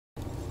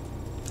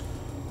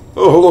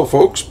Oh, hello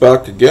folks,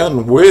 back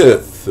again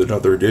with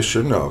another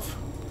edition of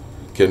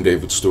Ken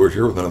David Stewart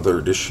here with another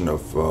edition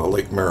of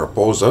Lake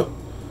Mariposa.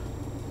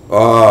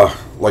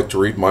 Like to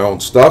read my own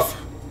stuff,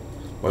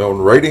 my own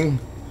writing.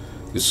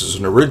 This is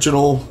an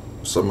original.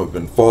 Some have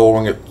been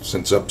following it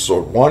since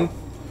episode 1.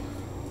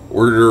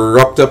 We're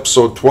up to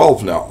episode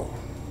 12 now.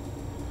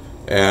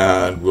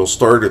 And we'll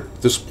start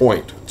at this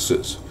point. It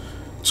says,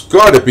 "It's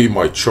gotta be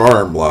my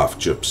charm,"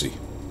 laughed Gypsy.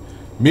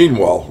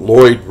 Meanwhile,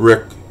 Lloyd,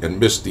 Rick, and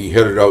Misty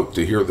headed out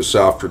to hear this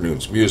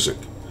afternoon's music.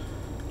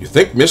 "You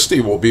think Misty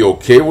will be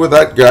okay with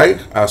that guy?"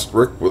 asked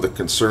Rick with a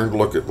concerned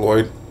look at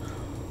Lloyd.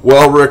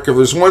 "Well, Rick, if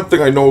there's one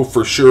thing I know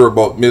for sure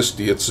about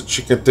Misty, it's that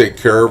she can take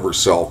care of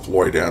herself,"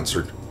 Lloyd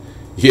answered.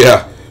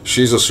 "Yeah,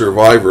 she's a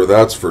survivor,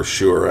 that's for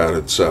sure,"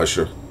 added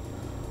Sasha.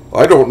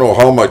 "I don't know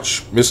how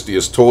much Misty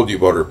has told you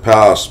about her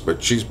past,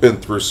 but she's been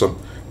through some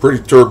pretty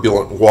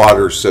turbulent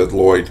waters," said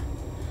Lloyd.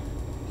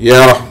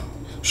 "Yeah,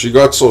 she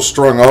got so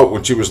strung out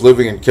when she was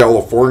living in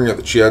California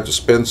that she had to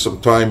spend some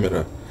time in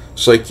a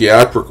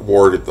psychiatric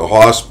ward at the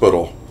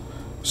hospital,"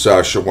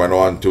 Sasha went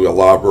on to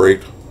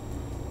elaborate.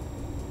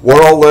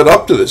 "What all led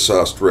up to this?"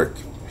 asked Rick.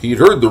 He'd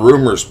heard the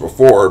rumors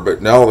before,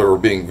 but now they were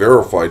being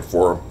verified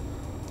for him.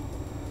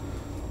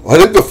 "I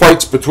think the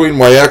fights between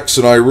my ex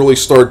and I really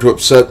started to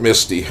upset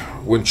Misty.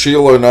 When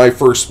Sheila and I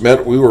first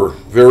met, we were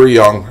very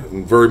young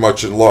and very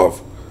much in love.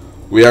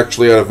 We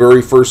actually had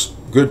a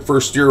good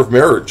first year of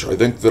marriage. I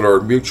think that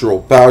our mutual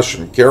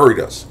passion carried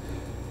us.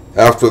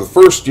 After the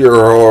first year,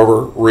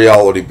 however,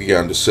 reality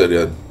began to set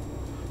in.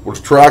 What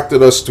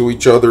attracted us to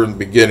each other in the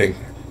beginning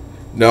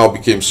now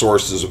became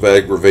sources of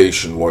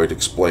aggravation," Lloyd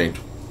explained.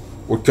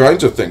 "What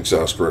kinds of things?"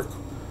 asked Rick.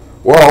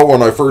 "Well,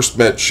 when I first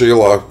met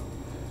Sheila,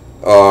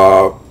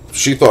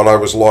 she thought I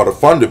was a lot of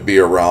fun to be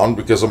around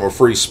because I'm a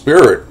free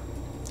spirit.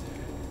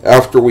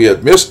 After we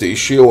had Misty,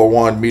 Sheila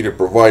wanted me to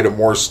provide a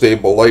more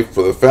stable life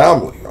for the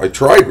family. I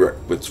tried, Rick,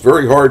 but it's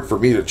very hard for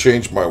me to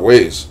change my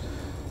ways.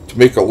 To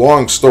make a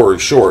long story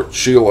short,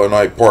 Sheila and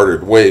I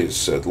parted ways,"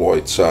 said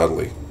Lloyd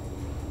sadly.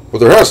 "But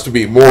there has to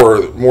be more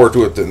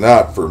to it than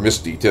that for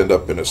Misty to end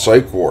up in a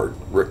psych ward,"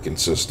 Rick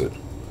insisted.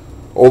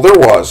 "Oh, there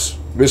was.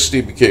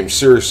 Misty became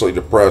seriously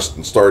depressed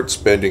and started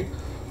spending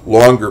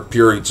longer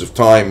periods of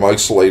time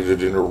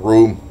isolated in her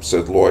room,"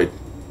 said Lloyd.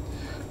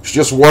 "She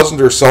just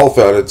wasn't herself,"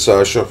 added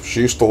Sasha.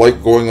 "She used to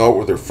like going out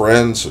with her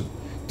friends and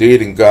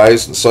dating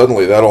guys, and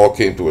suddenly that all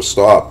came to a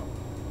stop.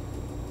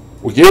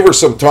 We gave her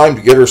some time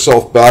to get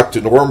herself back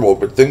to normal,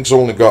 but things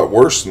only got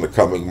worse in the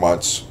coming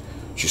months.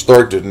 She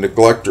started to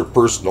neglect her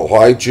personal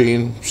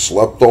hygiene,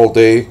 slept all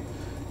day,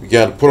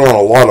 began to put on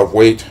a lot of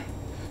weight.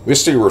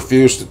 Misty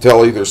refused to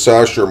tell either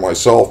Sasha or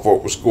myself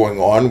what was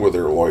going on with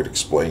her," Lloyd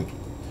explained.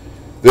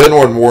 "Then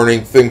one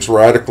morning, things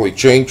radically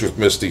changed with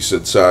Misty,"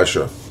 said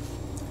Sasha.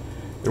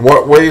 "In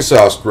what ways?"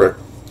 asked Rick.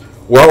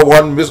 "Well,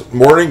 one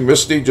morning,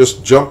 Misty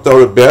just jumped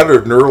out of bed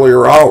at an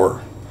earlier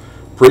hour.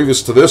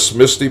 Previous to this,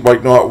 Misty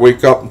might not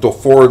wake up until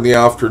 4 in the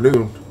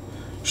afternoon.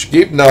 She'd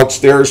eaten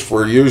downstairs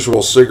for her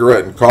usual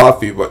cigarette and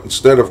coffee, but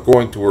instead of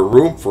going to her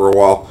room for a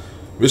while,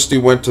 Misty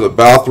went to the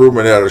bathroom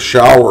and had a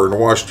shower and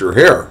washed her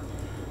hair.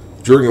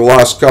 During the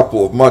last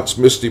couple of months,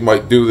 Misty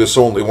might do this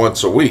only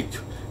once a week,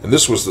 and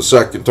this was the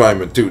second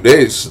time in 2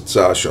 days," said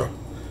Sasha.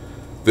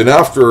 "Then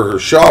after her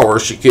shower,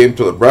 she came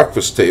to the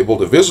breakfast table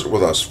to visit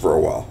with us for a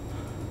while.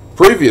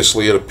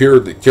 Previously, it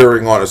appeared that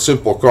carrying on a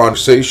simple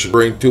conversation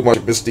drained too much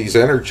of Misty's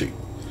energy.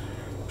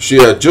 She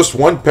had just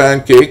one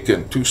pancake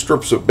and 2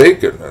 strips of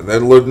bacon, and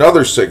then lit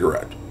another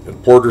cigarette,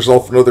 and poured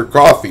herself another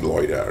coffee,"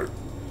 Lloyd added.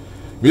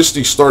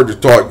 "Misty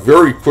started to talk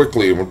very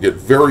quickly and would get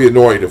very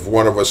annoyed if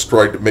one of us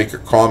tried to make a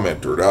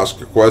comment or to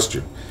ask a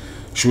question.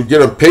 She would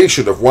get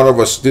impatient if one of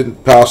us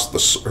didn't pass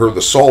her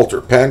the salt or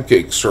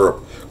pancake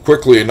syrup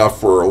quickly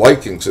enough for her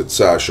liking," said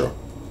Sasha.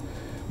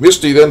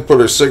 "Misty then put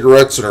her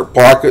cigarettes in her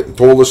pocket and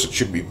told us that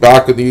she'd be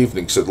back in the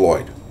evening," said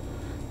Lloyd.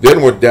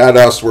 "Then when Dad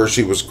asked where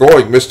she was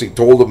going, Misty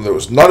told him that it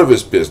was none of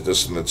his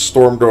business and then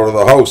stormed out of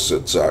the house,"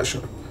 said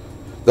Sasha.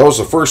 "That was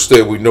the first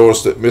day we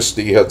noticed that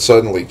Misty had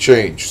suddenly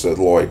changed," said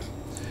Lloyd.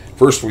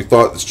 "First we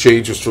thought this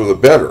change was for the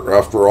better.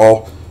 After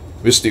all,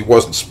 Misty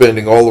wasn't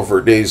spending all of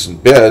her days in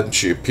bed, and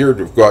she appeared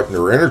to have gotten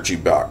her energy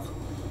back.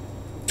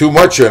 Too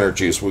much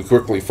energy, as we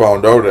quickly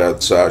found out,"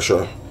 added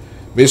Sasha.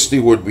 "Misty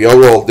would be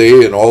out all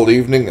day and all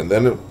evening, and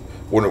then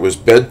when it was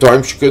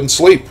bedtime she couldn't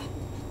sleep."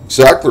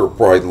 "Exactly,"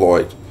 replied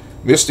Lloyd.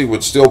 "Misty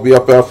would still be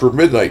up after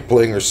midnight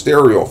playing her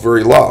stereo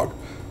very loud.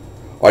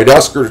 I'd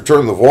ask her to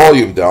turn the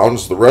volume down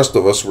as the rest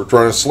of us were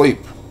trying to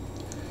sleep.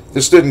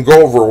 This didn't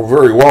go over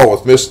very well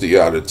with Misty,"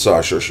 added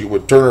Sasha. "She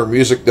would turn her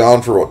music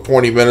down for about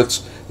 20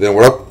 minutes,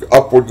 then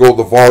up would go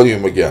the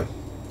volume again.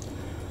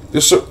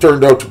 This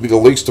turned out to be the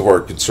least of our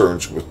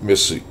concerns with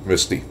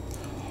Misty.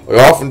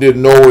 I often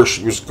didn't know where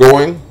she was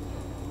going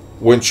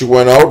when she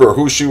went out or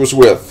who she was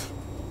with.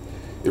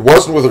 It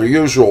wasn't with her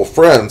usual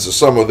friends, as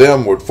some of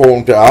them would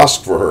phone to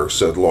ask for her,"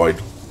 said Lloyd.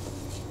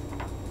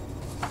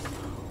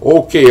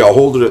 Okay, I'll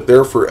hold it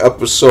there for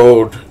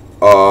episode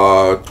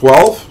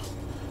 12,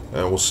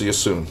 and we'll see you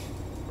soon.